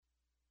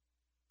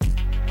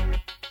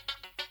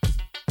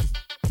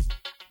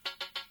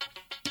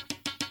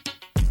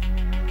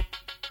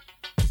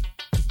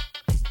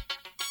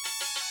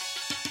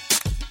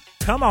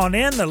Come on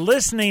in. The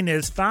listening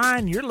is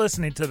fine. You're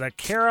listening to the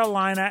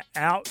Carolina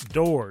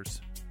Outdoors.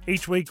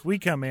 Each week we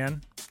come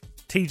in,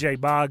 TJ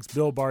Boggs,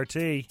 Bill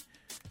Barty,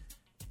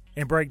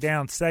 and break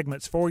down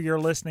segments for your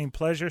listening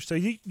pleasure so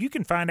you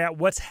can find out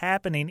what's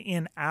happening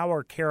in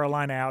our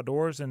Carolina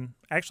Outdoors and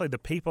actually the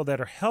people that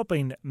are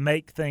helping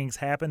make things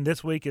happen.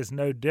 This week is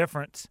no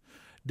different.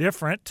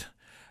 We're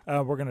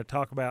going to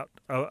talk about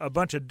a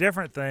bunch of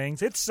different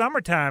things. It's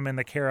summertime in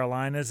the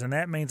Carolinas, and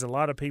that means a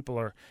lot of people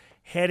are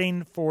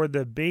heading for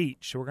the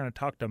beach. We're going to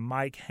talk to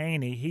Mike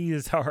Haney. He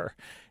is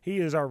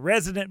our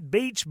resident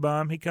beach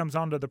bum. He comes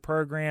onto the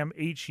program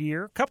each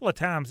year, a couple of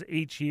times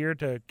each year,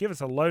 to give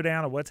us a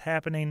lowdown of what's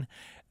happening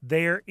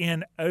there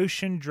in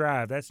Ocean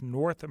Drive. That's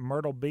North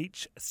Myrtle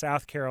Beach,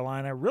 South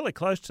Carolina, really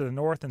close to the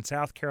North and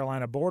South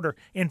Carolina border.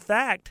 In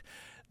fact,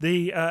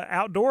 the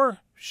outdoor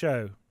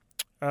show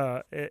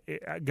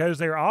it goes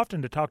there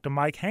often to talk to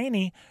Mike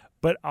Haney,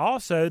 but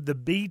also the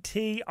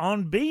BT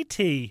on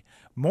BT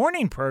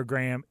morning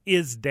program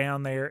is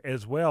down there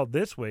as well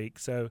this week.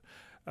 So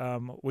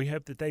we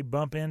hope that they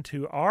bump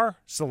into our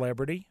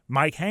celebrity,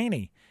 Mike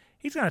Haney.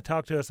 He's going to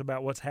talk to us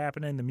about what's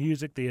happening, the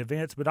music, the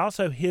events, but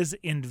also his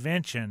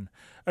invention.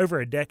 Over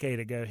a decade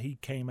ago, he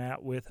came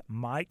out with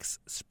Mike's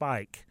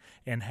Spike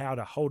and how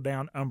to hold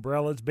down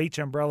umbrellas, beach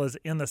umbrellas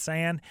in the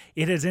sand.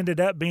 It has ended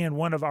up being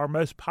one of our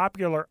most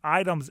popular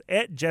items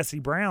at Jesse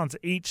Brown's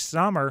each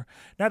summer.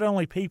 Not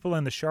only people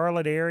in the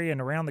Charlotte area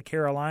and around the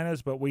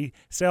Carolinas, but we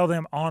sell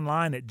them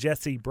online at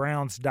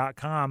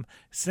jessebrowns.com,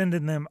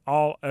 sending them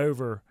all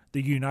over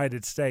the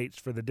United States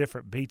for the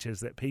different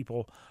beaches that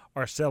people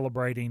are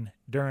celebrating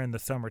during the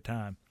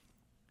summertime.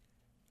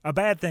 A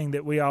bad thing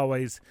that we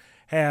always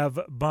have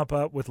bump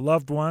up with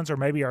loved ones or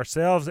maybe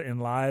ourselves in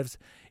lives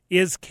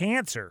is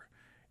cancer.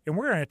 And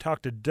we're going to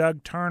talk to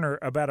Doug Turner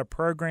about a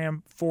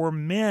program for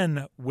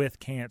men with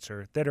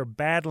cancer that are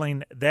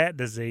battling that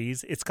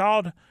disease. It's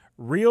called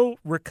Real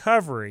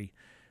Recovery.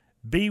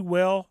 Be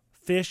well,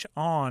 fish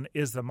on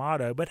is the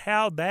motto, but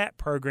how that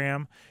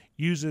program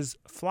uses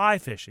fly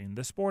fishing,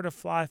 the sport of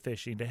fly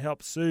fishing, to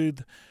help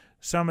soothe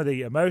some of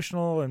the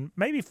emotional and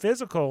maybe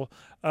physical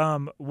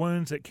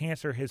wounds that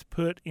cancer has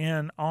put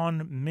in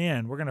on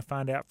men. We're going to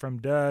find out from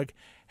Doug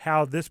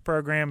how this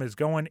program is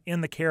going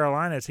in the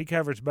Carolinas. He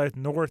covers both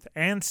North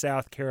and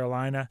South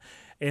Carolina,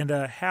 and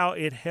how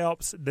it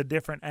helps the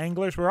different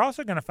anglers. We're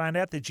also going to find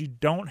out that you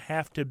don't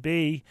have to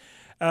be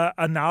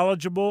a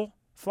knowledgeable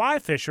fly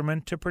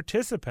fisherman to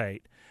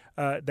participate.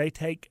 They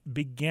take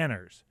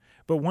beginners.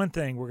 But one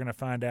thing we're going to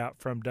find out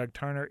from Doug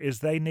Turner is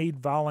they need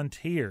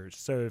volunteers.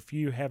 So if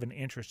you have an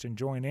interest in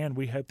joining in,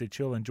 we hope that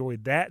you'll enjoy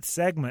that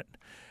segment.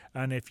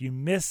 And if you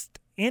missed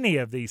any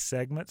of these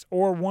segments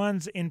or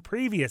ones in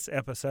previous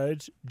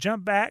episodes,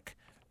 jump back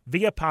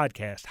via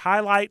podcast.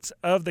 Highlights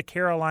of the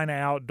Carolina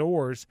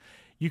Outdoors.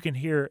 You can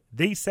hear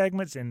these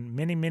segments and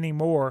many, many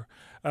more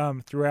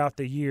throughout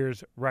the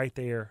years right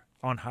there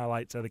on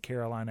Highlights of the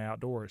Carolina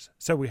Outdoors.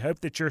 So we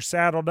hope that you're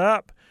saddled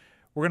up.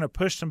 We're going to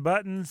push some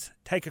buttons,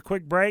 take a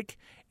quick break,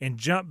 and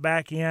jump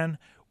back in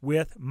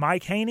with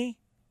Mike Haney,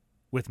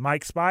 with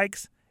Mike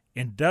Spikes,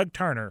 and Doug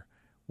Turner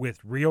with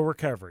Real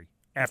Recovery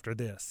after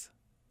this.